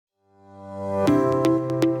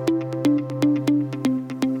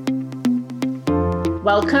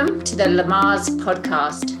Welcome to the Lamaze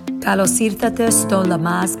Podcast. Καλώς ήρθατε στο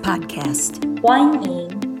Lamaze Podcast. 欢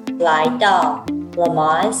迎来到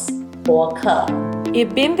Lamaze 播客 E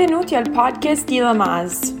benvenuti al podcast di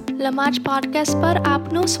Lamaze. Lamaze Podcast પર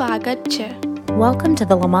આપનું સ્વાગત છે. Welcome to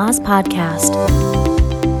the Lamaze Podcast.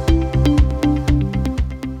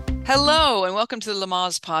 Hello, and welcome to the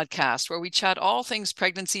Lamaze Podcast, where we chat all things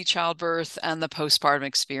pregnancy, childbirth, and the postpartum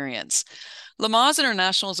experience. Lamaze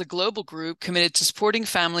International is a global group committed to supporting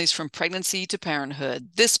families from pregnancy to parenthood.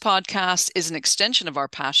 This podcast is an extension of our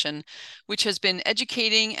passion, which has been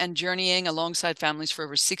educating and journeying alongside families for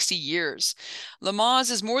over 60 years.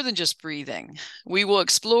 Lamaze is more than just breathing. We will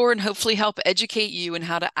explore and hopefully help educate you in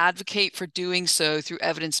how to advocate for doing so through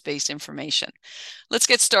evidence-based information. Let's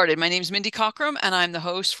get started. My name is Mindy Cockeram, and I'm the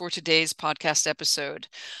host for today's podcast episode.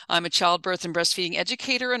 I'm a childbirth and breastfeeding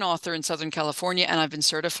educator and author in Southern California, and I've been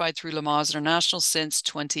certified through Lamaze International since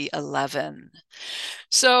 2011.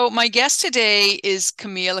 So my guest today is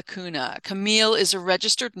Camille Acuna. Camille is a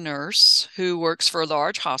registered nurse who works for a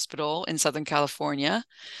large hospital in Southern California.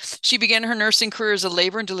 She began her nursing career as a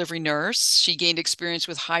labor and delivery nurse. She gained experience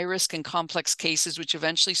with high-risk and complex cases, which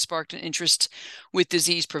eventually sparked an interest with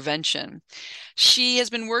disease prevention. She has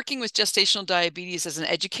been working with gestational diabetes as an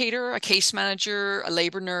educator, a case manager, a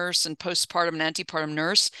labor nurse, and postpartum and antepartum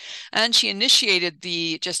nurse. And she initiated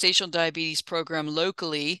the gestational diabetes program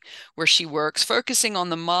locally where she works, focusing on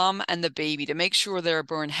the mom and the baby to make sure they're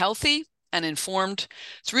born healthy and informed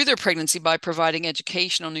through their pregnancy by providing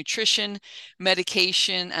education on nutrition,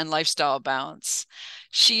 medication, and lifestyle balance.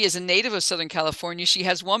 She is a native of Southern California. She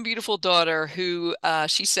has one beautiful daughter who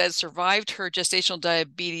she says survived her gestational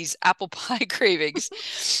diabetes apple pie cravings.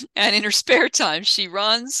 And in her spare time, she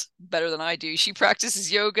runs better than I do. She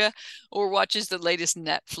practices yoga or watches the latest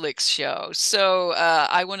Netflix show. So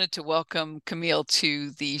I wanted to welcome Camille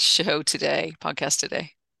to the show today, podcast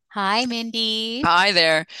today. Hi, Mindy. Hi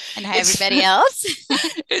there. And hi, everybody else.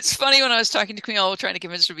 It's funny when I was talking to Camille, trying to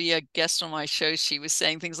convince her to be a guest on my show, she was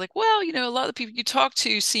saying things like, well, a lot of the people you talk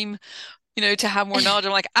to seem, to have more knowledge.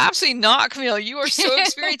 I'm like, absolutely not, Camille. You are so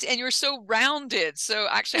experienced and you're so rounded. So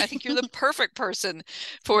actually, I think you're the perfect person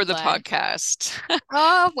for the podcast.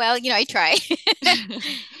 Oh, well, I try.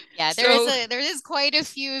 Yeah, there is quite a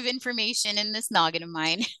few of information in this noggin of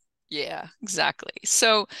mine. Yeah, exactly.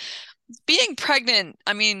 So being pregnant,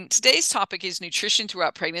 today's topic is nutrition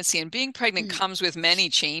throughout pregnancy, and being pregnant comes with many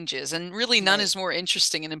changes, and really none is more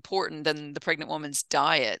interesting and important than the pregnant woman's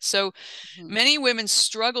diet. So many women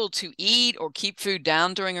struggle to eat or keep food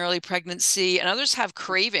down during early pregnancy, and others have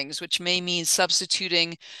cravings, which may mean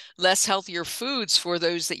substituting less healthier foods for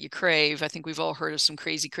those that you crave. I think we've all heard of some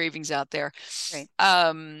crazy cravings out there.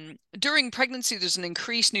 Right. During pregnancy, there's an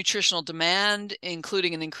increased nutritional demand,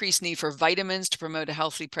 including an increased need for vitamins to promote a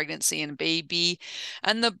healthy pregnancy and baby.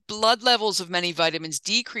 And the blood levels of many vitamins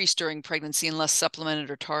decrease during pregnancy unless supplemented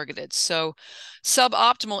or targeted. So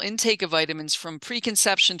suboptimal intake of vitamins from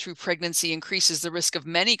preconception through pregnancy increases the risk of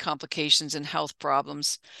many complications and health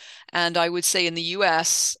problems. And I would say in the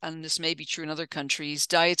US, and this may be true in other countries,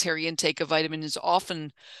 dietary intake of vitamin is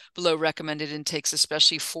often below recommended intakes,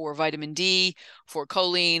 especially for vitamin D, for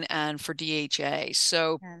choline, and for DHA.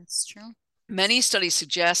 So that's true. Many studies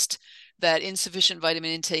suggest that insufficient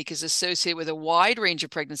vitamin intake is associated with a wide range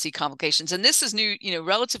of pregnancy complications. And this is new,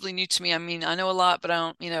 relatively new to me. I know a lot, but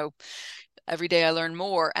I don't, every day I learn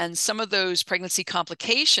more. And some of those pregnancy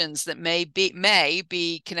complications that may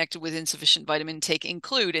be connected with insufficient vitamin intake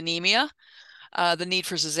include anemia, the need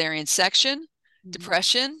for cesarean section,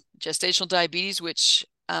 depression, gestational diabetes, which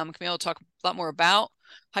Camille will talk a lot more about,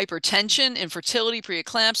 hypertension, infertility,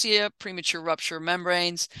 preeclampsia, premature rupture of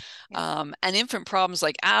membranes, and infant problems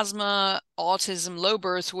like asthma, autism, low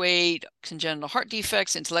birth weight, congenital heart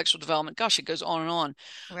defects, intellectual development. Gosh, it goes on and on.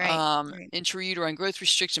 Right. Intrauterine growth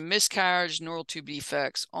restriction, miscarriage, neural tube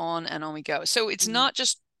defects, on and on we go. So it's not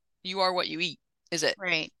just you are what you eat, is it?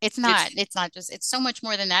 Right. It's not just, it's so much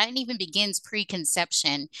more than that. It even begins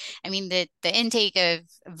preconception. The intake of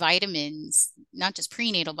vitamins, not just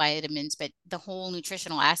prenatal vitamins, but the whole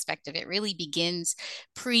nutritional aspect of it really begins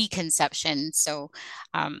preconception. So,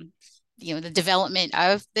 the development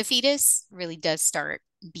of the fetus really does start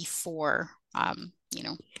before,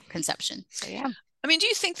 conception. So, yeah. Do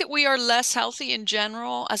you think that we are less healthy in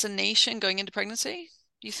general as a nation going into pregnancy?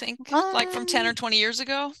 Do you think like from 10 or 20 years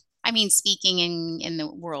ago? Speaking in the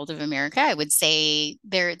world of America, I would say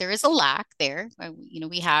there is a lack there.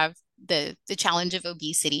 We have the challenge of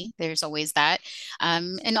obesity. There's always that,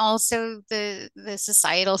 and also the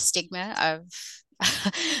societal stigma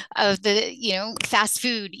of the fast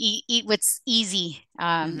food. Eat what's easy.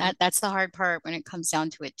 That's the hard part when it comes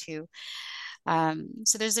down to it too.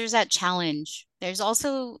 So there's that challenge. There's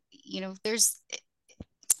also, there's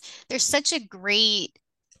such a great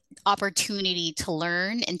opportunity to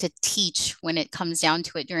learn and to teach when it comes down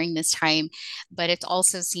to it during this time, but it's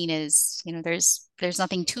also seen as, there's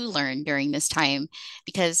nothing to learn during this time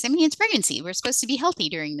because, I mean, it's pregnancy. We're supposed to be healthy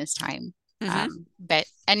during this time. And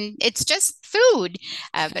it's just food,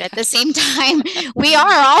 but at the same time, we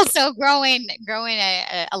are also growing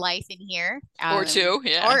a life in here, or two,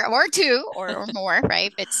 yeah, or two or more,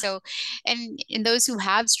 right? But so, and those who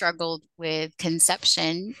have struggled with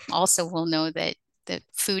conception also will know that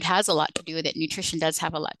food has a lot to do with it. Nutrition does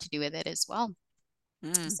have a lot to do with it as well.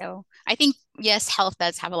 So I think, yes, health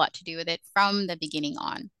does have a lot to do with it from the beginning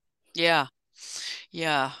on. Yeah.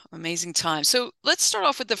 Yeah. Amazing time. So let's start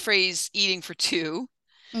off with the phrase eating for two.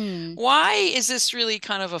 Why is this really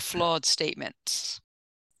kind of a flawed statement?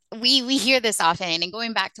 We hear this often, and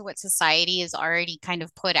going back to what society has already kind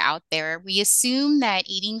of put out there, we assume that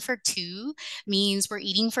eating for two means we're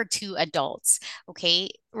eating for two adults, okay,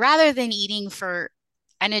 rather than eating for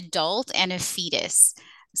an adult and a fetus.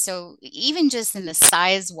 So even just in the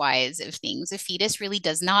size wise of things, a fetus really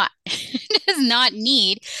does not does not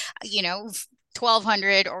need,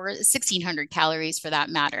 1,200 or 1,600 calories for that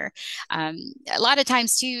matter. A lot of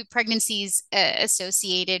times too, pregnancies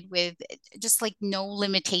associated with just like no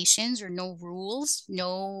limitations or no rules,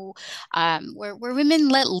 no where women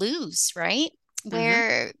let loose, right?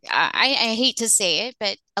 Where I hate to say it,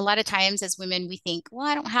 but a lot of times as women, we think, well,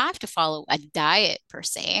 I don't have to follow a diet per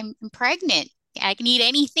se. I'm pregnant. I can eat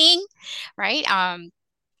anything, right?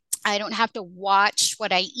 I don't have to watch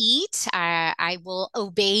what I eat. I will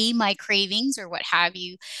obey my cravings or what have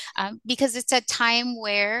you, because it's a time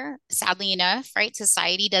where, sadly enough, right,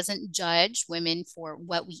 society doesn't judge women for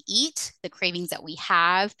what we eat, the cravings that we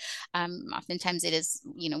have. Oftentimes it is,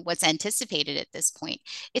 what's anticipated at this point.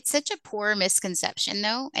 It's such a poor misconception,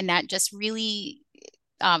 though, and that just really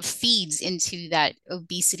feeds into that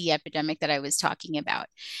obesity epidemic that I was talking about.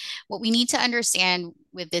 What we need to understand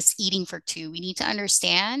with this eating for two, we need to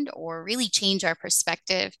understand or really change our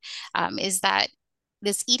perspective, is that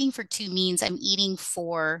this eating for two means I'm eating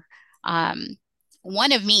for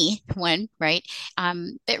one of me, right?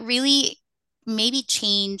 But really maybe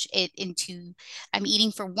change it into I'm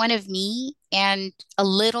eating for one of me and a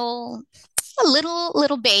little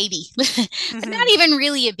baby, but not even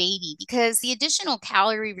really a baby, because the additional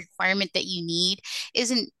calorie requirement that you need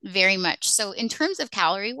isn't very much. So in terms of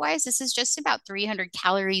calorie wise, this is just about 300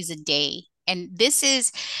 calories a day. And this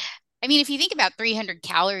is, I mean, if you think about 300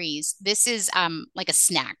 calories, this is like a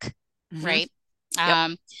snack, right?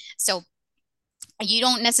 Yep. So you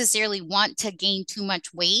don't necessarily want to gain too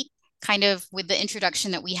much weight. Kind of with the introduction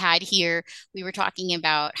that we had here, we were talking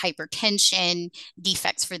about hypertension,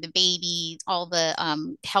 defects for the baby, all the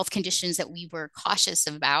health conditions that we were cautious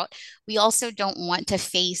about. We also don't want to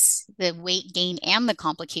face the weight gain and the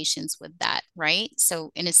complications with that, right?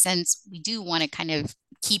 So in a sense, we do want to kind of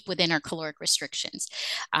keep within our caloric restrictions.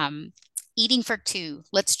 Eating for two,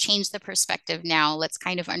 let's change the perspective now. Let's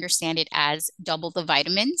kind of understand it as double the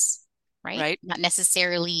vitamins, right? Not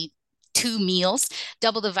necessarily 2 meals,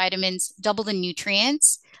 double the vitamins, double the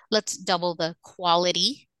nutrients. Let's double the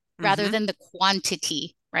quality rather than the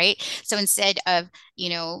quantity, right? So instead of,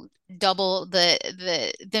 double the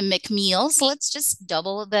McMeals, let's just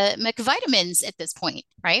double the McVitamins at this point,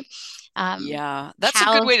 right? Yeah, that's a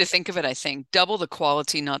good way to think of it, I think. Double the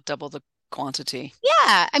quality, not double the quantity.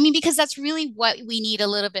 Yeah, I mean, because that's really what we need a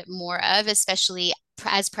little bit more of, especially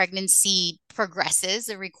as pregnancy progresses.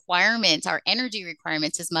 The requirements, our energy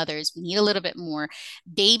requirements as mothers, we need a little bit more.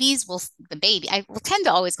 I will tend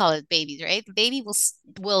to always call it babies, right? The baby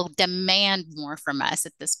will demand more from us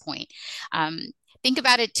at this point. Think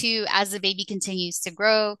about it too, as the baby continues to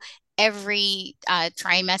grow every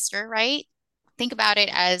trimester, right? Think about it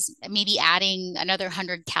as maybe adding another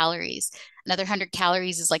 100 calories. Another 100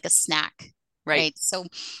 calories is like a snack, right? So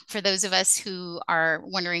for those of us who are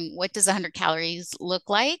wondering, what does 100 calories look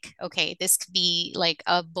like? Okay, this could be like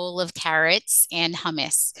a bowl of carrots and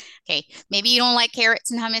hummus. Okay, maybe you don't like carrots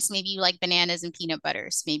and hummus. Maybe you like bananas and peanut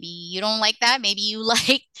butters. Maybe you don't like that. Maybe you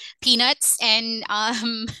like peanuts and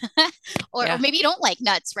or maybe you don't like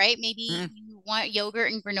nuts, right? Maybe you want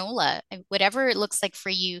yogurt and granola, whatever it looks like for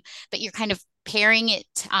you, but you're kind of pairing it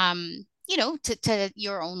to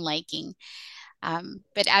your own liking.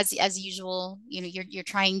 But as usual, you're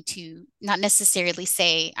trying to not necessarily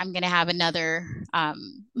say, I'm going to have another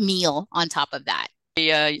meal on top of that.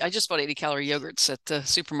 I just bought 80-calorie yogurts at the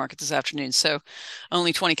supermarket this afternoon. So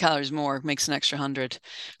only 20 calories more makes an extra 100.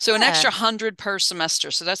 So an extra 100 per semester.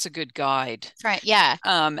 So that's a good guide. Right. Yeah.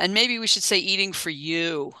 And maybe we should say eating for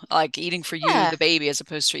you, like eating for you, the baby, as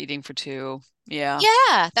opposed to eating for two. Yeah.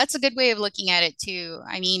 Yeah, that's a good way of looking at it too.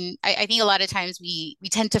 I mean, I think a lot of times we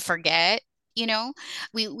tend to forget, you know,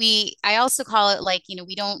 I also call it like, you know,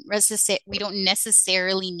 we don't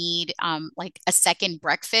necessarily need like a second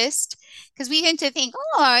breakfast, because we tend to think,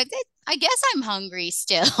 oh, I guess I'm hungry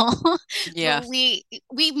still. Yeah. But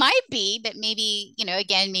we might be, but maybe, you know,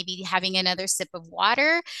 again, maybe having another sip of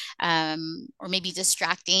water, or maybe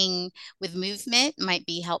distracting with movement might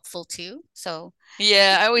be helpful too. So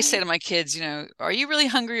yeah, I always say to my kids, you know, are you really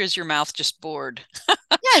hungry or is your mouth just bored?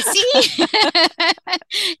 yeah, see,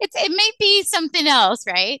 it may be something else,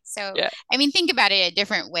 right? So, Yeah. I mean, think about it in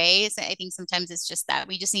different ways. I think sometimes it's just that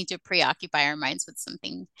we just need to preoccupy our minds with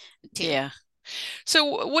something too. Yeah.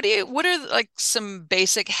 So what are like some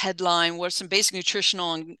basic what are some basic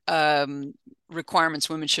nutritional requirements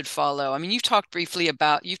women should follow? I mean, you've talked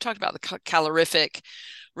about the calorific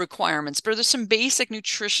requirements, but are there some basic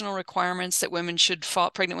nutritional requirements that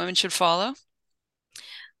pregnant women should follow?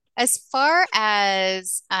 As far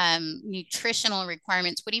as nutritional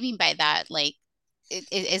requirements, what do you mean by that? Like,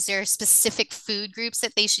 is there specific food groups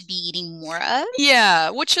that they should be eating more of?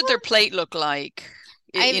 Yeah. What should their plate look like?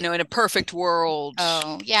 You know, in a perfect world.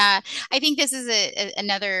 Oh, yeah. I think this is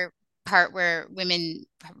another part where women,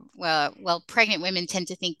 well, pregnant women tend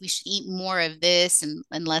to think we should eat more of this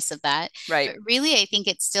and less of that. Right. But really, I think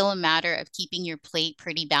it's still a matter of keeping your plate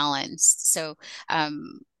pretty balanced. So,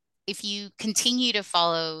 if you continue to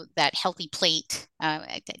follow that healthy plate,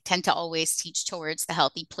 I tend to always teach towards the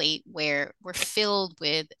healthy plate, where we're filled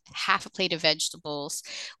with half a plate of vegetables.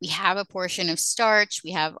 We have a portion of starch.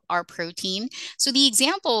 We have our protein. So the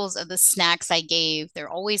examples of the snacks I gave, they're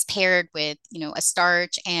always paired with, you know, a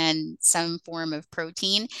starch and some form of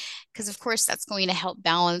protein, because of course that's going to help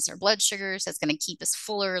balance our blood sugars. That's going to keep us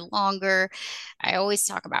fuller longer. I always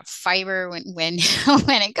talk about fiber when when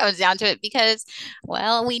it comes down to it, because,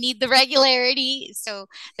 well, we need the regularity. So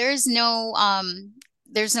there's no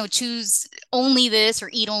choose only this or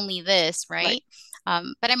eat only this, right?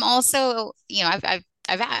 But I'm also, you know,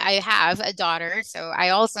 I have a daughter, so I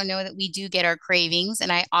also know that we do get our cravings,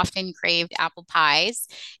 and I often craved apple pies.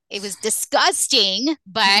 It was disgusting,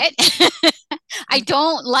 but I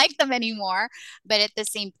don't like them anymore. But at the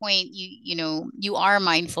same point, you know, you are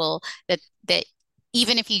mindful that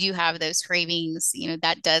even if you do have those cravings, you know,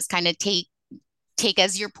 that does kind of take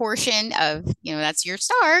as your portion of, you know, that's your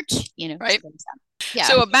starch, you know. Right. Yeah.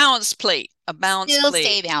 So a balanced plate. Still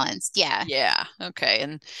stay balanced. Yeah. Yeah. Okay.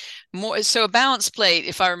 And so a balanced plate,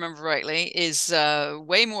 if I remember rightly, is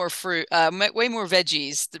way more fruit, way more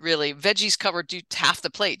veggies. Really, veggies cover half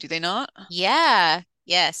the plate, do they not? Yeah.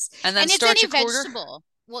 Yes. And then it's starch any a quarter? vegetable.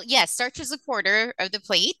 Well, yes, starch is a quarter of the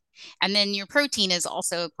plate, and then your protein is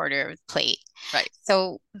also a quarter of the plate. Right.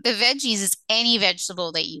 So the veggies is any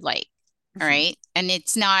vegetable that you like. All right. And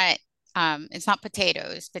it's not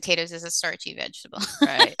potatoes. Potatoes is a starchy vegetable.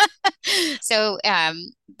 Right. So,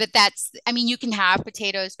 but I mean, you can have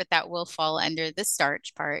potatoes, but that will fall under the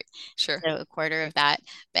starch part. Sure. So a quarter of that.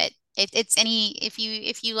 But it's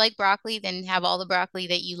if you like broccoli, then have all the broccoli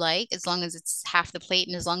that you like, as long as it's half the plate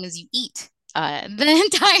and as long as you eat the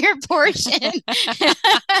entire portion.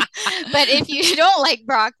 But if you don't like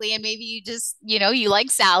broccoli and maybe you just, you know, you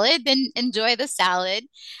like salad, then enjoy the salad.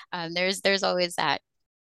 There's always that.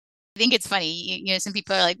 I think it's funny, you know, some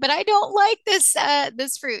people are like, but I don't like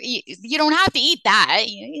this fruit. You don't have to eat that.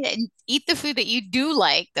 You eat the food that you do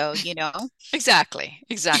like, though, you know. Exactly.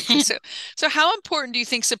 So how important do you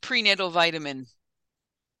think is a prenatal vitamin?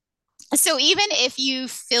 So even if you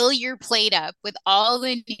fill your plate up with all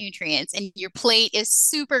the nutrients and your plate is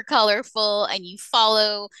super colorful and you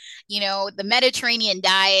follow, you know, the Mediterranean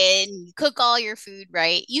diet and you cook all your food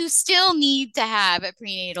right, you still need to have a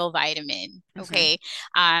prenatal vitamin. Okay.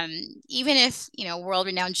 Even if, you know,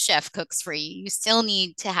 world-renowned chef cooks for you, you still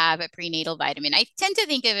need to have a prenatal vitamin. I tend to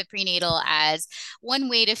think of a prenatal as one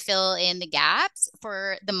way to fill in the gaps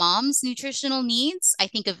for the mom's nutritional needs. I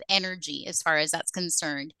think of energy as far as that's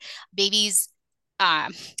concerned. Babies, I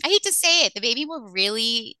hate to say it, the baby will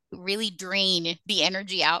really, really drain the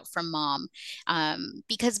energy out from mom,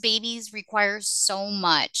 because babies require so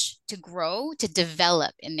much to grow, to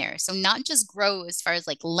develop in there. So not just grow as far as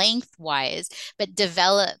like lengthwise, but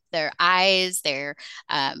develop their eyes, their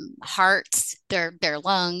hearts, their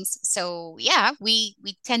lungs. So yeah, we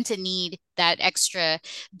tend to need that extra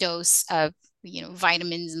dose of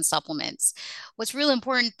vitamins and supplements. What's real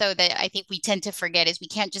important though that I think we tend to forget is we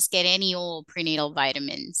can't just get any old prenatal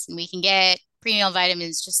vitamins, and we can get prenatal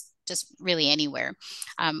vitamins just really anywhere.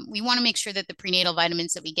 We want to make sure that the prenatal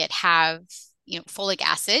vitamins that we get have folic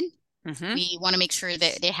acid. Mm-hmm. We want to make sure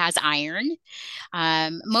that it has iron.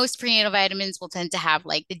 Most prenatal vitamins will tend to have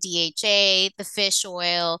like the DHA, the fish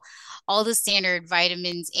oil, all the standard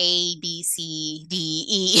vitamins A, B, C, D,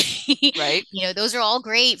 E. Right. Those are all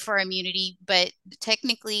great for immunity, but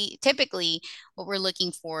typically, what we're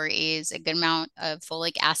looking for is a good amount of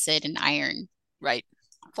folic acid and iron. Right.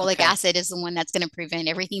 Folic acid is the one that's going to prevent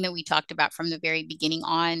everything that we talked about from the very beginning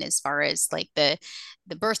on, as far as like the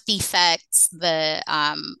birth defects, the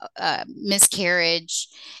miscarriage,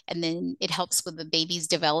 and then it helps with the baby's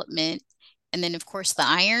development. And then, of course, the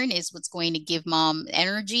iron is what's going to give mom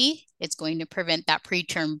energy. It's going to prevent that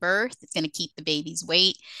preterm birth. It's going to keep the baby's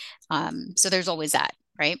weight. So there's always that,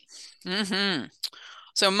 right? Mm-hmm.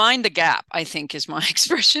 So mind the gap, I think, is my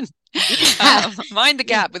expression. Mind the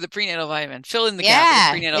gap with the prenatal vitamin. Fill in the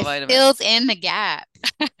gap with the prenatal vitamin. Fills in the gap.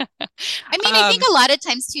 I think a lot of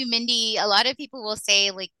times too, Mindy, a lot of people will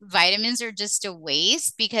say like vitamins are just a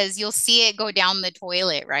waste because you'll see it go down the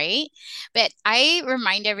toilet, right? But I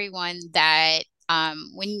remind everyone that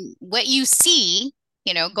when what you see,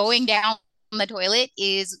 going down the toilet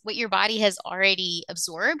is what your body has already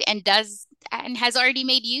absorbed and has already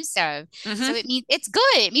made use of. Mm-hmm. So it means it's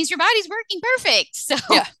good. It means your body's working perfect. So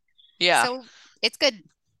yeah. So it's good.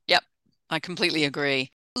 Yep. I completely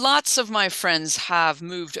agree. Lots of my friends have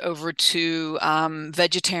moved over to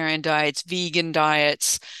vegetarian diets, vegan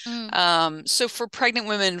diets. So for pregnant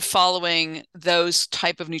women following those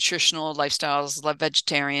type of nutritional lifestyles, like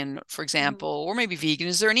vegetarian, for example, or maybe vegan,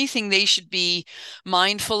 is there anything they should be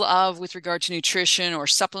mindful of with regard to nutrition or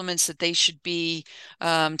supplements that they should be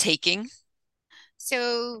taking?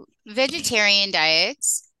 So vegetarian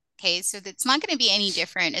diets. Okay, so it's not going to be any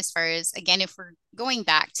different as far as, again, if we're going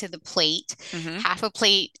back to the plate, half a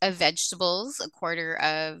plate of vegetables, a quarter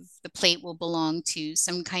of the plate will belong to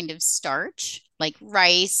some kind of starch, like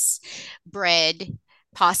rice, bread,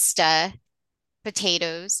 pasta,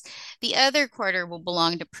 potatoes. The other quarter will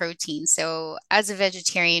belong to protein. So as a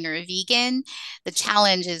vegetarian or a vegan, the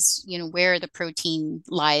challenge is, where the protein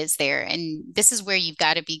lies there. And this is where you've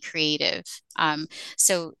got to be creative.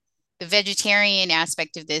 So the vegetarian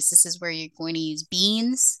aspect of this is where you're going to use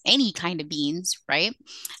beans, any kind of beans, right?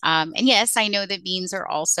 And yes, I know that beans are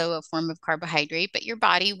also a form of carbohydrate, but your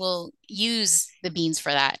body will use the beans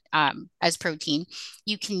for that as protein.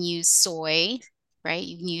 You can use soy, right?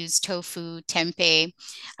 You can use tofu, tempeh,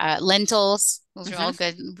 lentils. Those are all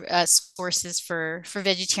good sources for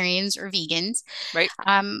vegetarians or vegans. Right.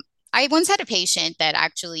 I once had a patient that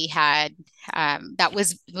actually had that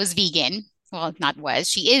was vegan. Well,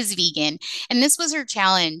 she is vegan. And this was her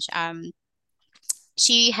challenge. I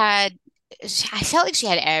felt like she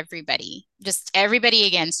had everybody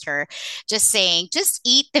against her, just saying, just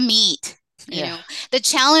eat the meat. The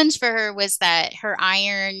challenge for her was that her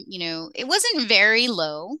iron, it wasn't very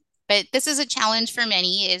low, but this is a challenge for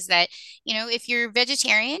many, is that, if you're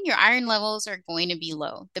vegetarian, your iron levels are going to be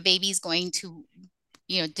low. The baby's going to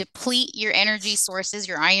deplete your energy sources,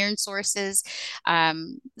 your iron sources.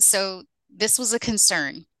 So this was a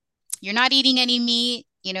concern. You're not eating any meat.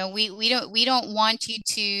 We don't want you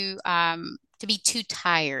to be too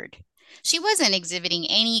tired. She wasn't exhibiting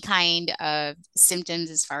any kind of symptoms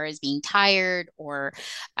as far as being tired or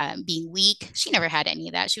being weak. She never had any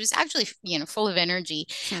of that. She was actually, full of energy.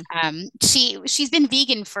 She's been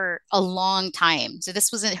vegan for a long time. So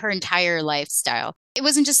this wasn't her entire lifestyle. It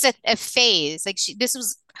wasn't just a phase. Like this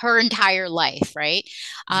was her entire life, right?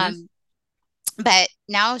 But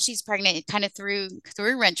now she's pregnant. It kind of threw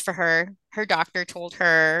a wrench for her. Her doctor told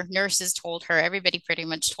her, nurses told her, everybody pretty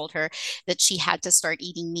much told her that she had to start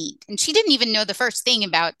eating meat. And she didn't even know the first thing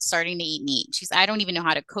about starting to eat meat. She's, I don't even know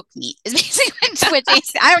how to cook meat. Is basically what they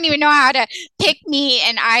said. I don't even know how to pick meat.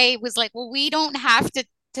 And I was like, well, we don't have to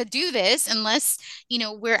do this unless,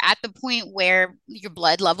 we're at the point where your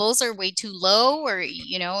blood levels are way too low, or,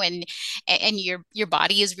 and your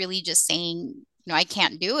body is really just saying, I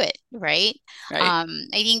can't do it. Right. I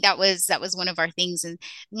think that was one of our things. And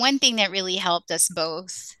one thing that really helped us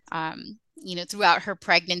both, throughout her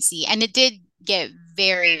pregnancy, and it did get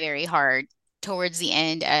very, very hard towards the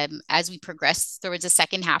end, as we progressed towards the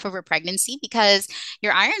second half of her pregnancy, because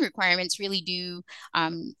your iron requirements really do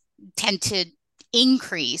tend to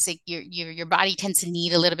increase. Like your body tends to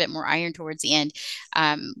need a little bit more iron towards the end.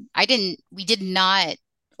 We did not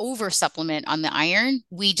over supplement on the iron.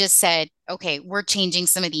 We just said, okay, we're changing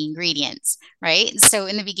some of the ingredients, right? So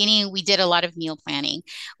in the beginning, we did a lot of meal planning.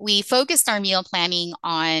 We focused our meal planning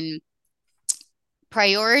on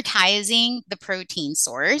prioritizing the protein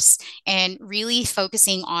source and really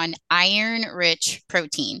focusing on iron rich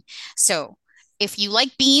protein. So if you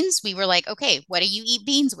like beans, we were like, okay, what do you eat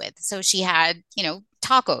beans with? So she had,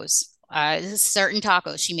 tacos, certain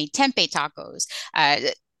tacos. She made tempeh tacos,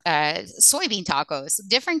 soybean tacos,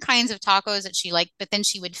 different kinds of tacos that she liked, but then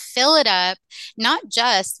she would fill it up, not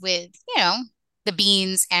just with, the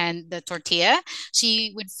beans and the tortilla.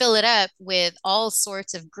 She would fill it up with all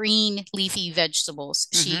sorts of green leafy vegetables.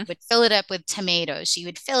 She would fill it up with tomatoes. She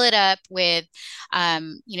would fill it up with,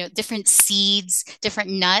 different seeds, different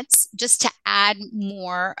nuts, just to add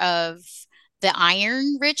more of the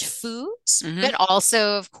iron rich foods, but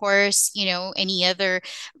also, of course, any other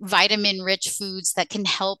vitamin rich foods that can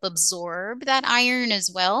help absorb that iron as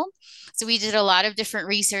well. So we did a lot of different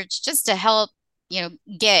research just to help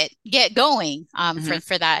get going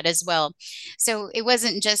for that as well. So it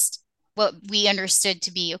wasn't just what we understood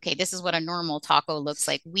to be, okay, this is what a normal taco looks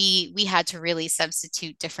like. We had to really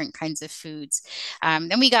substitute different kinds of foods.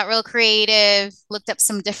 Then we got real creative, looked up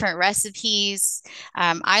some different recipes.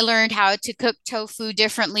 I learned how to cook tofu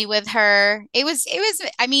differently with her. It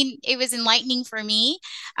was enlightening for me.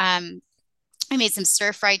 I made some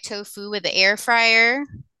stir-fried tofu with the air fryer.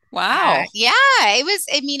 Wow. Yeah,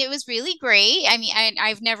 it was really great.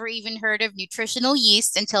 I've never even heard of nutritional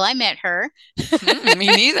yeast until I met her. Me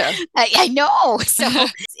neither. I know. So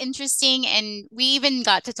it's interesting. And we even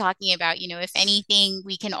got to talking about, if anything,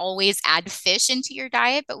 we can always add fish into your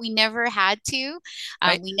diet, but we never had to.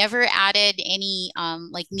 Right. We never added any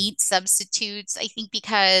like meat substitutes, I think,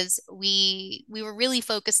 because we were really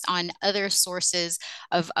focused on other sources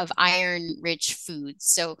of iron rich foods.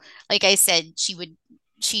 So like I said,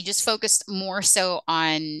 she just focused more so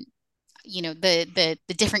on, the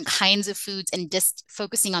different kinds of foods and just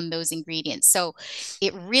focusing on those ingredients. So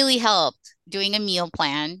it really helped doing a meal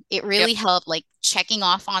plan. It really helped like checking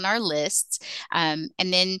off on our lists. And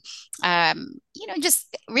then,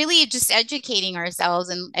 just really just educating ourselves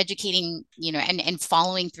and educating, and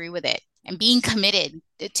following through with it and being committed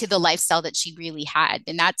to the lifestyle that she really had.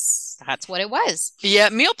 And that's what it was. Yeah.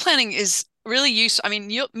 Meal planning is really useful.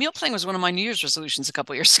 Meal planning was one of my New Year's resolutions a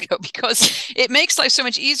couple of years ago because it makes life so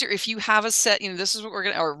much easier if you have a set, this is what we're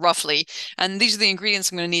going to, or roughly, and these are the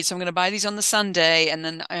ingredients I'm going to need. So I'm going to buy these on the Sunday. And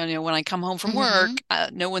then, when I come home from work,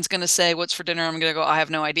 no one's going to say, what's for dinner? I'm going to go, I have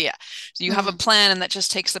no idea. So you have a plan, and that just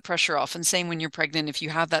takes the pressure off. And same when you're pregnant, if you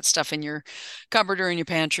have that stuff in your cupboard or in your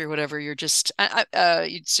pantry or whatever, you're just,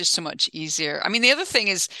 it's just so much easier. The other thing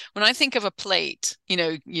is when I think of a plate,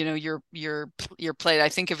 your plate, I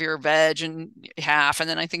think of your veg and half, and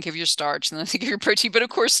then I think of your starch, and then I think of your protein. But of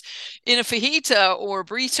course, in a fajita or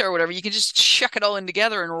burrito or whatever, you can just chuck it all in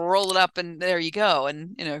together and roll it up, and there you go.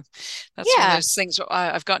 And that's one of those things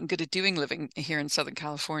I've gotten good at doing living here in Southern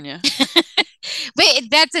California. But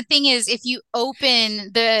that's the thing is, if you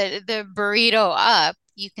open the burrito up,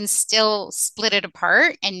 you can still split it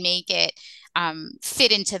apart and make it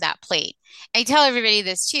fit into that plate. I tell everybody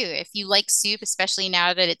this too. If you like soup, especially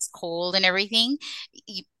now that it's cold and everything,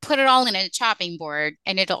 you put it all in a chopping board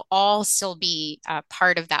and it'll all still be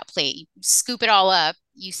part of that plate. You scoop it all up.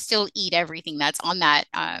 You still eat everything that's on that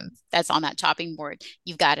chopping board.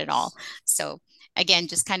 You've got it all. So again,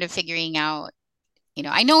 just kind of figuring out,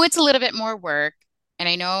 I know it's a little bit more work, and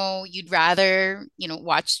I know you'd rather,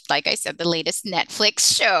 watch, like I said, the latest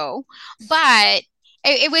Netflix show, but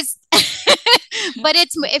it was, but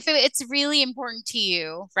if it's really important to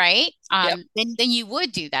you, right? Then you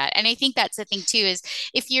would do that. And I think that's the thing too, is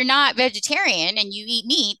if you're not vegetarian and you eat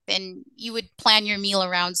meat, then you would plan your meal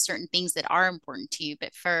around certain things that are important to you.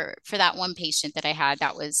 But for that one patient that I had,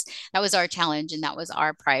 that was our challenge, and that was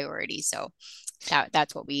our priority. So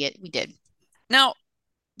that's what we did. Now,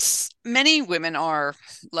 many women are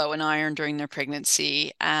low in iron during their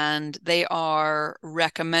pregnancy, and they are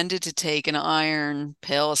recommended to take an iron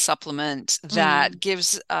pill, a supplement that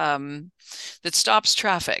gives that stops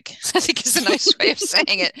traffic. I think is a nice way of saying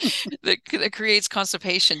it. That creates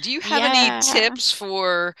constipation. Do you have any tips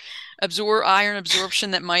for iron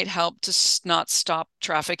absorption that might help to not stop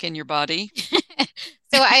traffic in your body?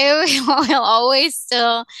 So I will always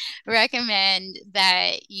still recommend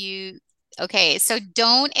that so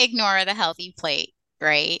don't ignore the healthy plate,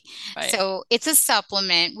 right? So it's a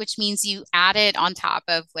supplement, which means you add it on top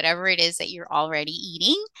of whatever it is that you're already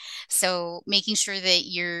eating. So making sure that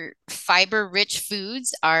your fiber-rich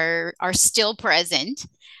foods are still present,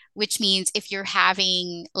 which means if you're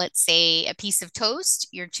having, let's say, a piece of toast,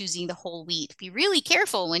 you're choosing the whole wheat. Be really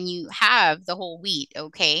careful when you have the whole wheat,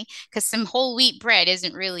 okay? Because some whole wheat bread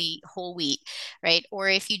isn't really whole wheat, right? Or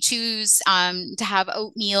if you choose to have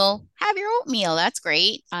oatmeal, have your oatmeal. That's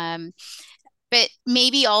great. But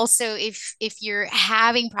maybe also if you're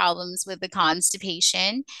having problems with the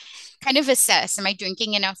constipation, kind of assess, am I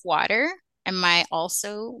drinking enough water? Am I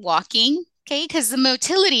also walking? Okay, because the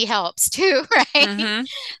motility helps too, right? Mm-hmm.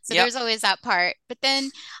 So Yep. there's always that part. But then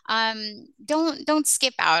don't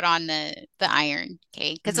skip out on the iron,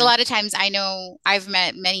 okay? Because a Mm-hmm. lot of times I know I've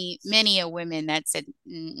met many a women that said,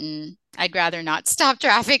 I'd rather not stop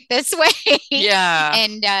traffic this way. Yeah.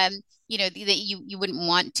 And that you wouldn't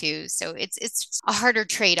want to. So it's a harder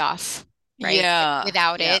trade-off, right? Yeah.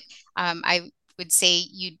 Without Yeah. it, I would say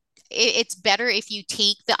it's better if you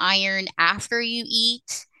take the iron after you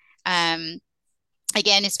eat.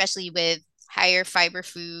 Again, especially with higher fiber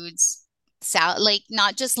foods, salad, like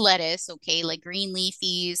not just lettuce, okay, like green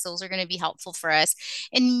leafies, those are going to be helpful for us.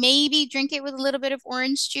 And maybe drink it with a little bit of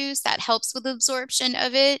orange juice that helps with absorption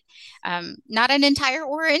of it. Not an entire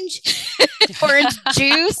orange, orange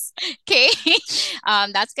juice, okay.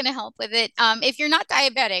 That's going to help with it. If you're not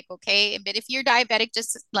diabetic, okay, but if you're diabetic,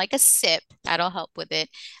 just like a sip, that'll help with it.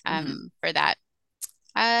 For that.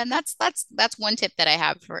 That's one tip that I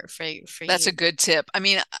have for That's you. a good tip. I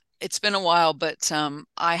mean, it's been a while, but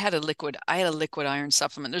I had a liquid iron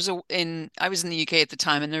supplement. I was in the UK at the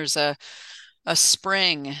time, and there's a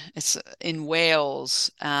spring. It's in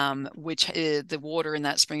Wales, which the water in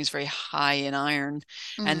that spring is very high in iron,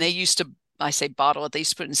 and they used to. I say bottle it. They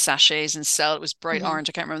used to put it in sachets and sell it. It was bright orange.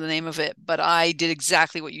 I can't remember the name of it, but I did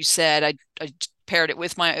exactly what you said. I paired it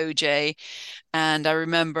with my OJ, and I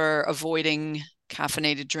remember avoiding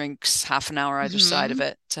caffeinated drinks half an hour either side of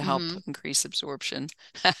it to help increase absorption.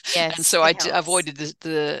 Yes, and so I avoided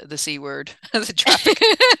the C word, the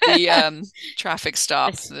traffic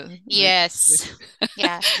stop. Yes.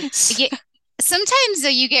 Yeah. Sometimes though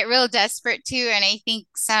you get real desperate too, and I think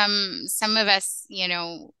some of us,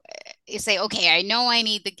 you say, okay, I know I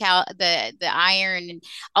need the iron, and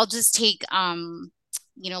I'll just take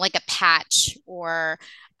like a patch or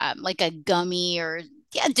like a gummy or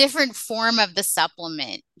different form of the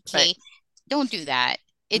supplement. Okay. Right. Don't do that.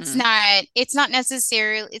 It's not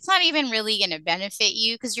necessarily, it's not even really going to benefit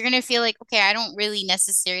you because you're going to feel like, okay, I don't really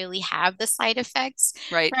necessarily have the side effects.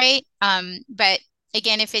 Right. Right. But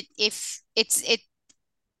again, if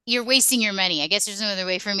you're wasting your money. I guess there's no other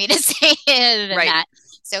way for me to say it than that.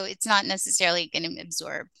 So it's not necessarily going to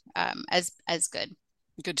absorb as good.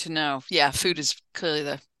 Good to know. Yeah, food is clearly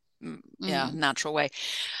the natural way.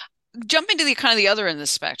 Jumping to the kind of the other end of the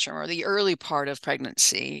spectrum, or the early part of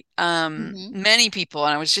pregnancy, many people,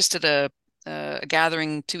 and I was just at a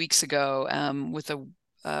gathering 2 weeks ago with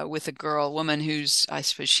a woman who's, I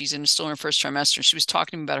suppose she's still in her first trimester. She was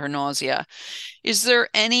talking to me about her nausea. Is there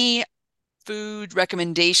any food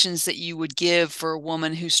recommendations that you would give for a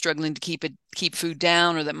woman who's struggling to keep food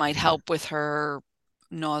down, or that might help with her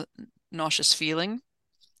nauseous feeling?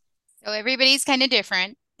 So everybody's kind of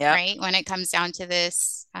different, yeah. Right? When it comes down to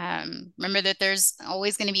this, remember that there's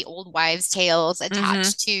always going to be old wives' tales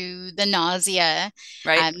attached to the nausea.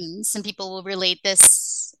 Right. Some people will relate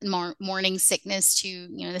this morning sickness to,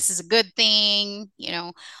 this is a good thing.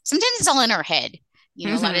 Sometimes it's all in our head.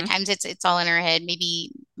 A lot of times it's all in our head.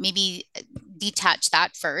 Maybe detach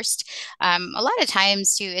that first. A lot of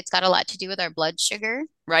times too, it's got a lot to do with our blood sugar.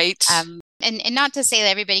 Right. And not to say that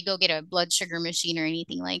everybody go get a blood sugar machine or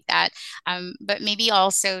anything like that. But maybe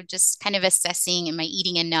also just kind of assessing, am I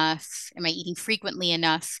eating enough? Am I eating frequently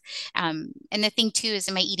enough? And the thing too is,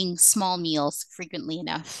 am I eating small meals frequently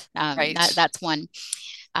enough? Right. That's one.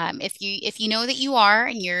 If you know that you are,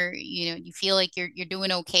 and you feel like you're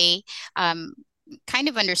doing okay, kind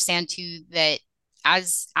of understand too that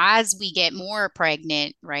as we get more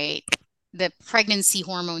pregnant, right, the pregnancy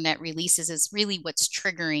hormone that releases is really what's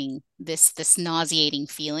triggering this nauseating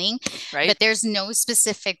feeling. Right. But there's no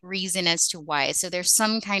specific reason as to why. So there's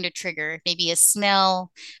some kind of trigger, maybe a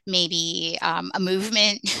smell, maybe a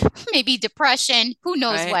movement, maybe depression, who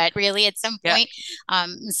knows what really at some point.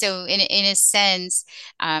 So in a sense,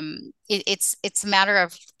 it's a matter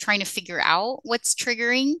of trying to figure out what's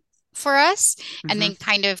triggering for us, and then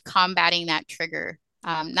kind of combating that trigger.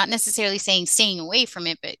 Not necessarily saying staying away from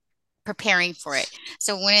it, but preparing for it.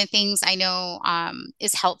 So one of the things I know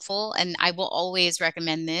is helpful, and I will always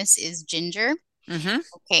recommend this, is ginger.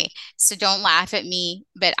 Okay, so don't laugh at me,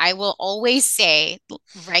 but I will always say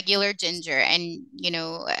regular ginger. And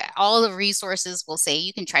all the resources will say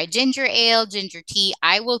you can try ginger ale, ginger tea.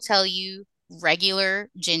 I will tell you regular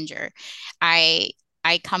ginger. I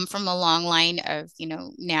I come from a long line of,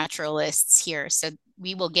 naturalists here. So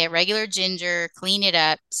we will get regular ginger, clean it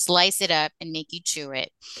up, slice it up, and make you chew it.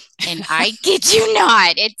 And I kid you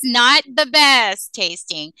not, it's not the best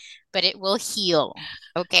tasting, but it will heal.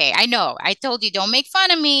 Okay, I know. I told you, don't make fun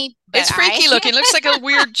of me. It's freaky looking. Looks like a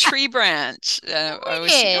weird tree branch. Oh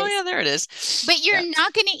yeah, there it is. But you're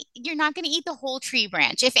not gonna eat the whole tree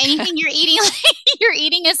branch. If anything, you're eating you're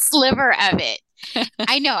eating a sliver of it.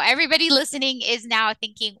 I know everybody listening is now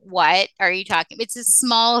thinking, what are you talking? It's a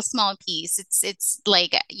small piece. It's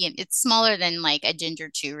like, it's smaller than like a ginger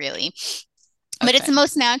chew, really. But it's the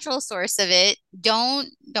most natural source of it. Don't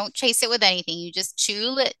chase it with anything. You just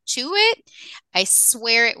chew it. I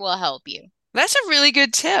swear it will help you. That's a really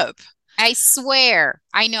good tip. I swear.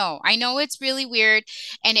 I know it's really weird.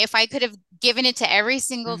 And if I could have given it to every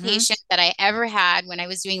single patient that I ever had when I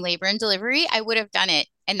was doing labor and delivery, I would have done it.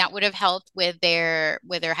 And that would have helped with their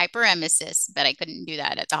hyperemesis, but I couldn't do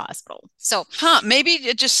that at the hospital. So maybe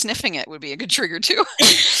just sniffing it would be a good trigger too.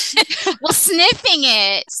 Well, sniffing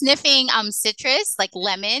citrus like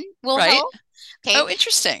lemon will help. Okay. Oh,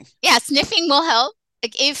 interesting. Yeah, sniffing will help.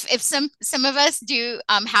 Like if some of us do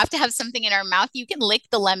have to have something in our mouth, you can lick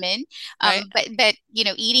the lemon, but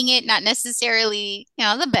eating it, not necessarily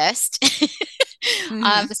the best.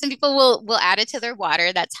 Some people will add it to their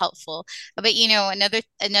water. That's helpful. But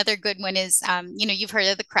another good one is you've heard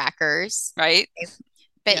of the crackers, right?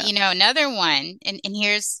 But another one, and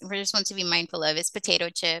here's one to be mindful of, is potato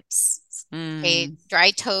chips. Okay, dry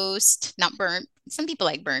toast, not burnt. Some people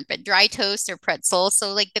like burnt, but dry toast or pretzel.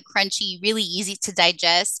 So like the crunchy, really easy to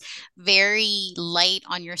digest, very light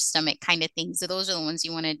on your stomach kind of things. So those are the ones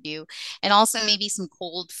you want to do. And also maybe some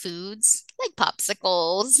cold foods like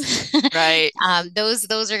popsicles. Right.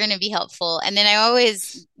 Those are going to be helpful. And then I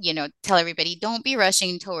always, tell everybody, don't be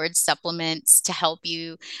rushing towards supplements to help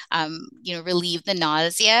you, relieve the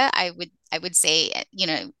nausea. I would say,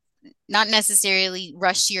 not necessarily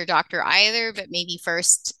rush to your doctor either, but maybe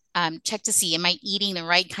first check to see, am I eating the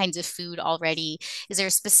right kinds of food already? Is there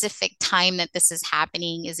a specific time that this is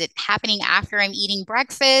happening? Is it happening after I'm eating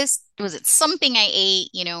breakfast? Was it something I ate?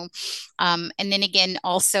 And then again,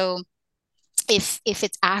 also, if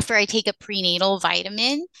it's after I take a prenatal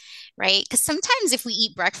vitamin, right? Because sometimes if we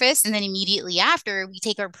eat breakfast and then immediately after we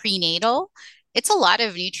take our prenatal, it's a lot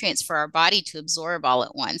of nutrients for our body to absorb all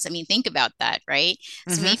at once. I mean, think about that, right?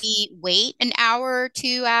 So maybe wait an hour or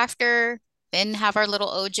two after, then have our little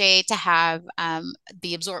OJ to have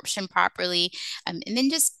the absorption properly, and then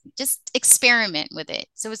just experiment with it.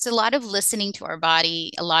 So it's a lot of listening to our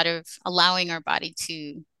body, a lot of allowing our body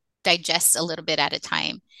to digest a little bit at a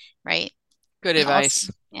time, right? Good advice.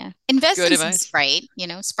 Also, invest in some Sprite,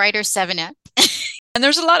 Sprite or 7-Up. And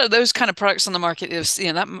there's a lot of those kind of products on the market.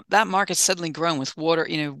 That market's suddenly grown with water,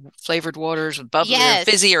 flavored waters with bubbly or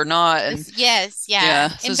fizzy or not. And So invest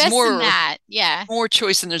in that. Yeah. More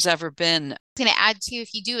choice than there's ever been. I'm going to add too,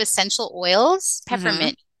 if you do essential oils,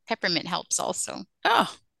 peppermint helps also.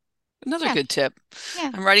 Oh, another good tip.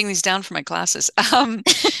 Yeah. I'm writing these down for my classes.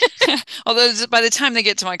 Although by the time they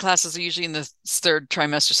get to my classes, they're usually in the third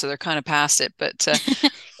trimester, so they're kind of past it. But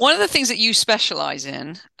one of the things that you specialize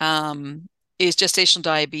in is gestational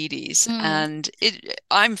diabetes. And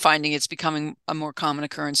I'm finding it's becoming a more common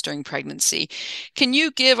occurrence during pregnancy. Can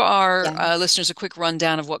you give our listeners a quick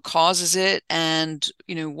rundown of what causes it and,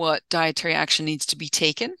 what dietary action needs to be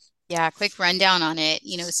taken? Yeah, quick rundown on it.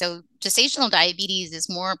 So gestational diabetes is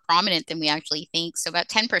more prominent than we actually think. So about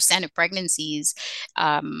 10% of pregnancies,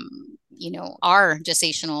 are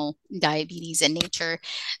gestational diabetes in nature.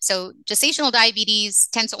 So gestational diabetes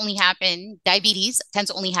tends to only happen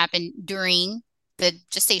during the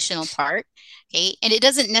gestational part. Okay. And it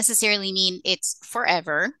doesn't necessarily mean it's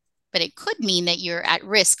forever, but it could mean that you're at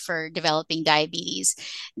risk for developing diabetes.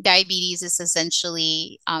 Diabetes is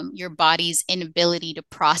essentially your body's inability to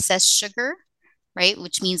process sugar, right?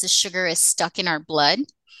 Which means the sugar is stuck in our blood.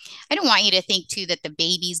 I don't want you to think too that the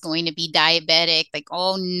baby's going to be diabetic, like,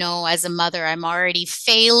 oh no, as a mother, I'm already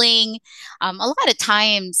failing. A lot of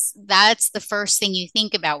times that's the first thing you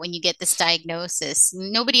think about when you get this diagnosis.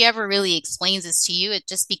 Nobody ever really explains this to you. It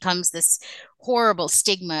just becomes this horrible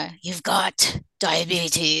stigma. You've got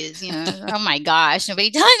diabetes, oh my gosh, nobody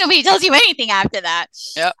tells you anything after that.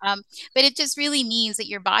 Yep. But it just really means that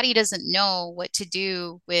your body doesn't know what to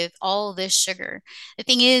do with all this sugar. The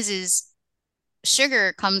thing is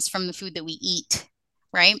sugar comes from the food that we eat,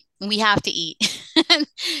 right? We have to eat.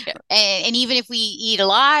 And even if we eat a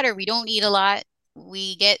lot or we don't eat a lot,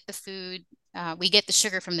 we get the food, we get the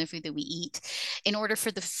sugar from the food that we eat. In order for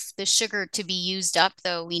the sugar to be used up,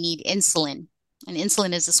 though, we need insulin. And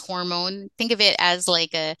insulin is this hormone. Think of it as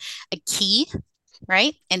like a key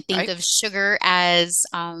right? And think Right. of sugar as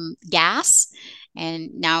gas.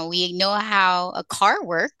 And now we know how a car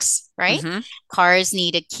works, right? Mm-hmm. Cars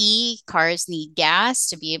need a key, cars need gas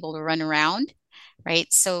to be able to run around,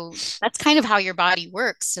 right? So that's kind of how your body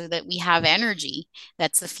works so that we have energy.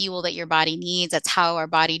 That's the fuel that your body needs. That's how our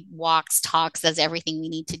body walks, talks, does everything we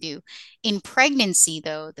need to do. In pregnancy,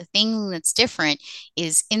 though, the thing that's different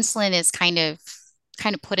is insulin is kind of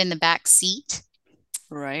put in the back seat,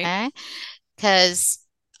 Right. because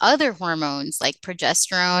other hormones like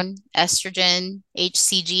progesterone, estrogen,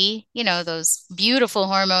 HCG, those beautiful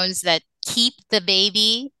hormones that keep the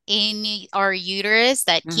baby in our uterus,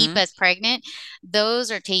 that keep Mm-hmm. us pregnant, those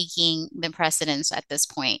are taking the precedence at this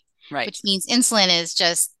point, Right. which means insulin is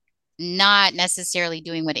just not necessarily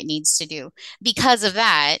doing what it needs to do. Because of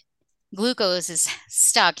that, glucose is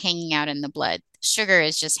stuck hanging out in the blood. Sugar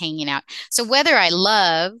is just hanging out. So whether I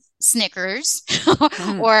love Snickers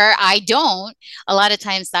Mm-hmm. or I don't, a lot of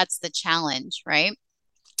times that's the challenge, right?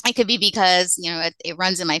 It could be because, it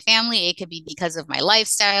runs in my family. It could be because of my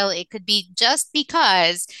lifestyle. It could be just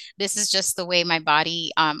because this is just the way my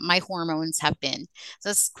body, my hormones have been. So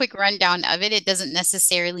this quick rundown of it. It doesn't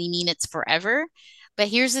necessarily mean it's forever. But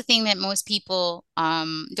here's the thing that most people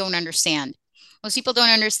don't understand. Most people don't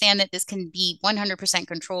understand that this can be 100%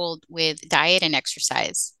 controlled with diet and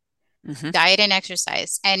exercise. Mm-hmm. Diet and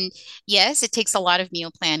exercise. And yes, it takes a lot of meal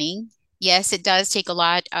planning. Yes, it does take a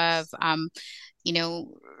lot of,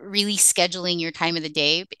 really scheduling your time of the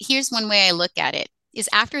day. But here's one way I look at it is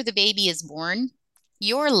after the baby is born,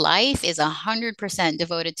 your life is 100%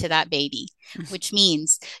 devoted to that baby, which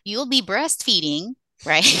means you'll be breastfeeding,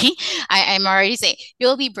 right? I'm already saying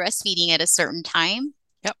you'll be breastfeeding at a certain time.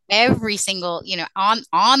 Yep. Every single,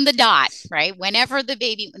 on the dot, right? Whenever the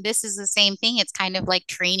baby, this is the same thing. It's kind of like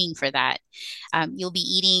training for that. You'll be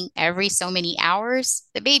eating every so many hours.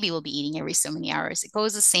 The baby will be eating every so many hours. It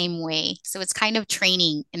goes the same way. So it's kind of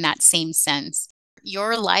training in that same sense.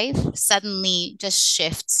 Your life suddenly just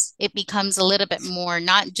shifts. It becomes a little bit more,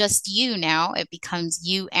 not just you now, it becomes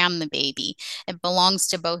you and the baby. It belongs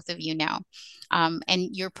to both of you now.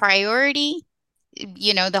 And your priority,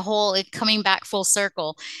 the whole coming back full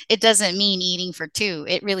circle, it doesn't mean eating for two.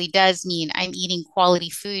 It really does mean I'm eating quality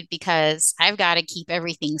food because I've got to keep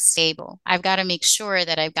everything stable. I've got to make sure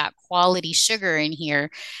that I've got quality sugar in here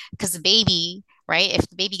because the baby, right? If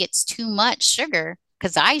the baby gets too much sugar,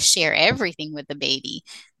 because I share everything with the baby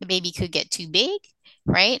could get too big,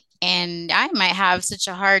 right? And I might have such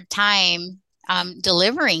a hard time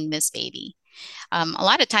delivering this baby. A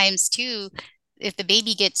lot of times, too, if the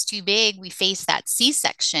baby gets too big, we face that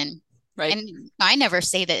C-section. Right. And I never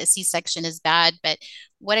say that a C-section is bad, but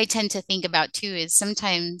what I tend to think about too is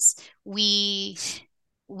sometimes we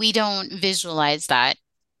don't visualize that,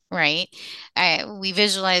 right? We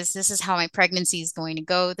visualize this is how my pregnancy is going to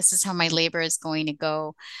go. This is how my labor is going to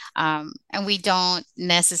go. And we don't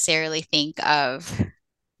necessarily think of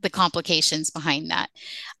the complications behind that.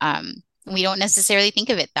 We don't necessarily think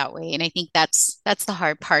of it that way. And I think that's the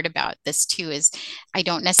hard part about this too, is I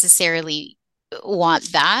don't necessarily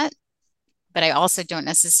want that, but I also don't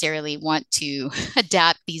necessarily want to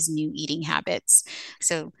adapt these new eating habits.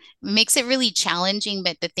 So it makes it really challenging.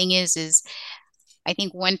 But the thing is I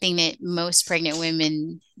think one thing that most pregnant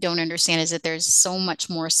women don't understand is that there's so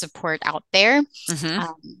much more support out there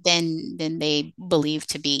than they believe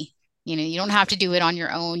to be. You don't have to do it on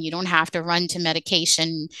your own. You don't have to run to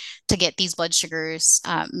medication to get these blood sugars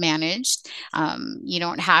managed. You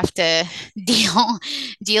don't have to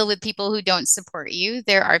deal with people who don't support you.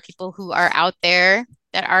 There are people who are out there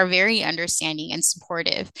that are very understanding and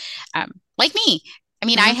supportive, like me. I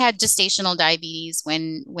mean, I had gestational diabetes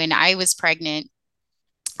when I was pregnant.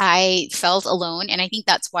 I felt alone. And I think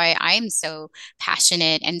that's why I'm so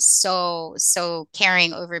passionate and so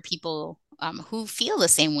caring over people who feel the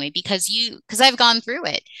same way, because I've gone through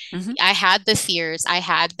it. I had the fears, I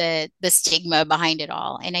had the stigma behind it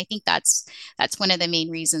all. And I think that's one of the main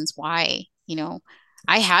reasons why,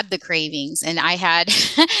 I had the cravings, and I had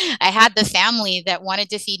I had the family that wanted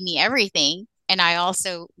to feed me everything. And I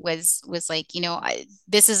also was like,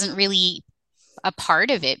 this isn't really a part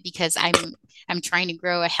of it because I'm trying to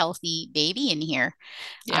grow a healthy baby in here.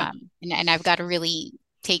 Yeah. And I've got to really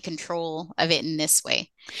take control of it in this way.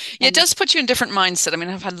 Yeah, it does put you in a different mindset. I mean,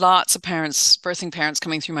 I've had lots of parents, birthing parents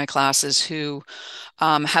coming through my classes who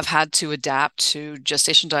have had to adapt to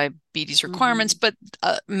gestation diabetes requirements, but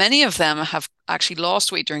many of them have actually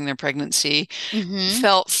lost weight during their pregnancy,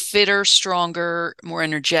 felt fitter, stronger, more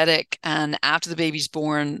energetic, and after the baby's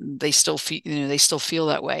born, they still feel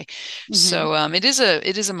that way. So it is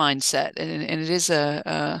a mindset, and it is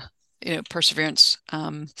a perseverance.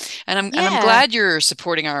 And I'm glad you're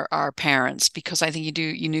supporting our parents, because I think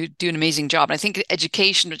you do an amazing job. And I think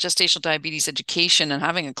education, gestational diabetes education, and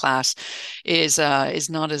having a class is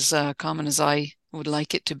not as common as I would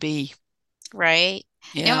like it to be. Right.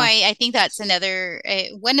 Yeah. No, I think that's another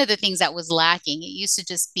one of the things that was lacking. It used to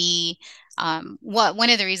just be one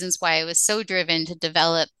of the reasons why I was so driven to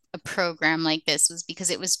develop a program like this was because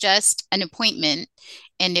it was just an appointment,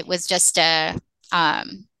 and it was just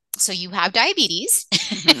so you have diabetes,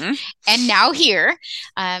 and now here,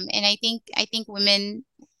 and I think women,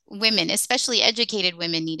 especially educated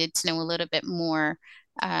women, needed to know a little bit more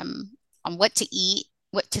on what to eat,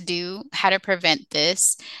 what to do, how to prevent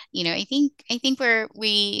this. I think we're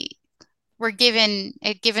given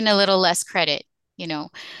a little less credit.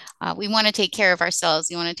 We want to take care of ourselves,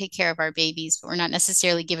 we want to take care of our babies, but we're not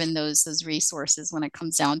necessarily given those resources when it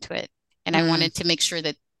comes down to it. And I wanted to make sure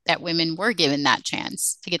that women were given that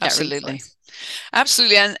chance to get that resource.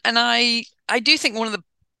 Absolutely. And I do think one of the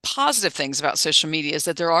positive things about social media is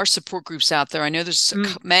that there are support groups out there. I know there's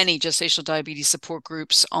many gestational diabetes support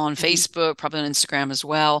groups on Facebook, probably on Instagram as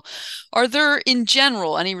well. Are there, in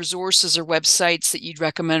general, any resources or websites that you'd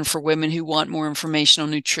recommend for women who want more information on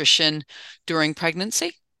nutrition during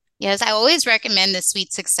pregnancy? Yes, I always recommend the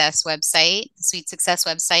Sweet Success website. The Sweet Success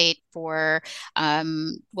website for,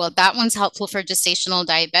 that one's helpful for gestational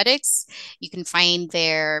diabetics. You can find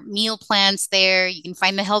their meal plans there. You can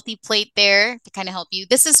find the healthy plate there to kind of help you.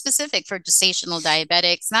 This is specific for gestational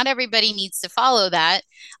diabetics. Not everybody needs to follow that,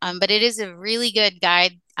 but it is a really good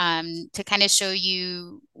guide to kind of show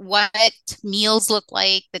you what meals look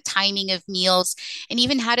like, the timing of meals, and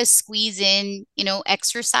even how to squeeze in,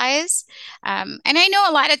 exercise. And I know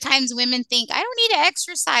a lot of times women think, I don't need to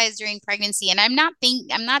exercise during pregnancy. And I'm not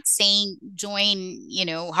saying join,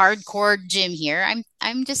 hardcore gym here.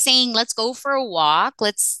 I'm just saying, let's go for a walk.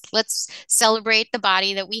 Let's celebrate the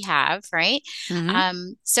body that we have, right?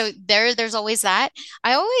 So there's always that.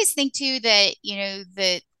 I always think too that,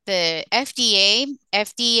 the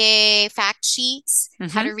FDA fact sheets,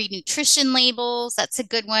 how to read nutrition labels. That's a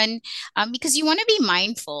good one, because you want to be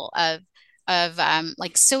mindful of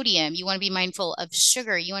like sodium. You want to be mindful of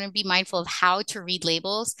sugar. You want to be mindful of how to read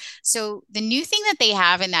labels. So the new thing that they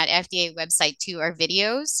have in that FDA website too are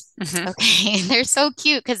videos. Okay, and they're so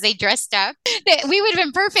cute because they dressed up. We would have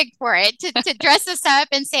been perfect for it to dress us up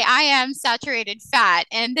and say, I am saturated fat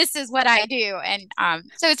and this is what I do. And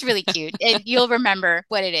so it's really cute, and you'll remember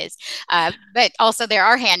what it is. But also there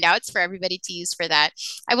are handouts for everybody to use for that.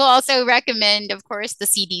 I will also recommend, of course, the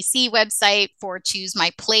CDC website for Choose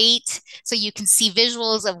My Plate. So you can see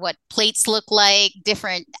visuals of what plates look like,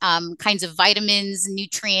 different kinds of vitamins,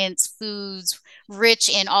 nutrients, foods, rich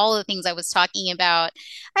in all the things I was talking about.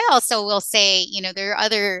 I also will say, there are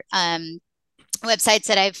other websites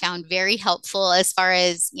that I've found very helpful as far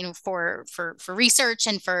as, for research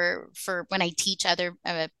and for when I teach other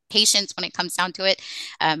patients when it comes down to it.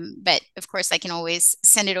 But of course, I can always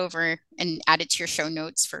send it over and add it to your show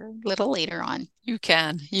notes for a little later on. You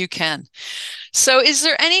can. So is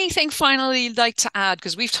there anything finally you'd like to add?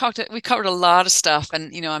 Because we covered a lot of stuff,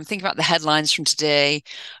 and, I'm thinking about the headlines from today.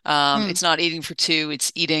 It's not eating for two,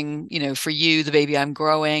 it's eating, for you, the baby I'm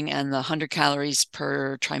growing, and the 100 calories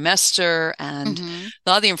per trimester, and a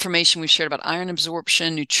lot of the information we've shared about iron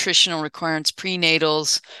absorption, nutritional requirements,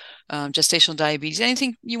 prenatals, gestational diabetes.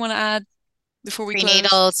 Anything you want to add before we close?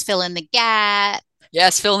 Prenatals, fill in the gap.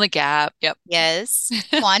 Yes, fill in the gap. Yep. Yes.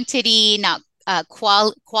 Quantity, not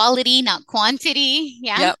quality, not quantity.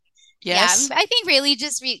 Yeah. Yep. Yes. Yeah. I think really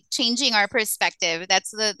just changing our perspective.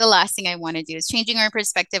 That's the last thing I want to do, is changing our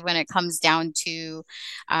perspective when it comes down to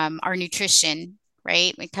our nutrition.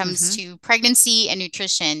 Right? When it comes to pregnancy and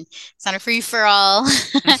nutrition, it's not a free for all.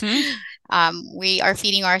 We are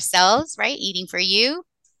feeding ourselves, right? Eating for you.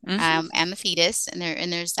 And the fetus, and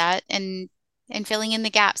there's that, and filling in the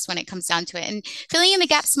gaps when it comes down to it. And filling in the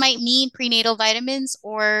gaps might mean prenatal vitamins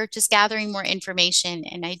or just gathering more information.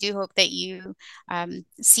 And I do hope that you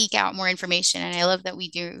seek out more information. And I love that we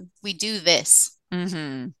do this.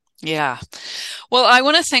 Yeah. Well, I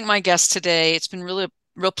want to thank my guest today. It's been really a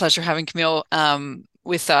real pleasure having Camille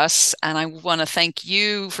with us. And I want to thank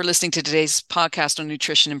you for listening to today's podcast on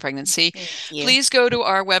nutrition and pregnancy. Please go to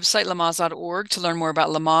our website, lamaze.org, to learn more about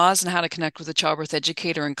Lamaze and how to connect with a childbirth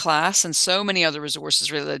educator in class, and so many other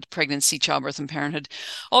resources related to pregnancy, childbirth, and parenthood.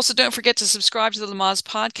 Also, don't forget to subscribe to the Lamaze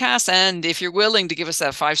podcast. And if you're willing to give us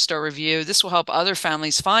that 5-star review, this will help other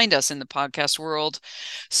families find us in the podcast world.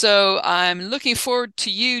 So I'm looking forward to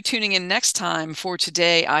you tuning in next time. For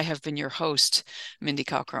today, I have been your host, Mindy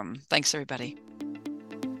Cockeram. Thanks, everybody.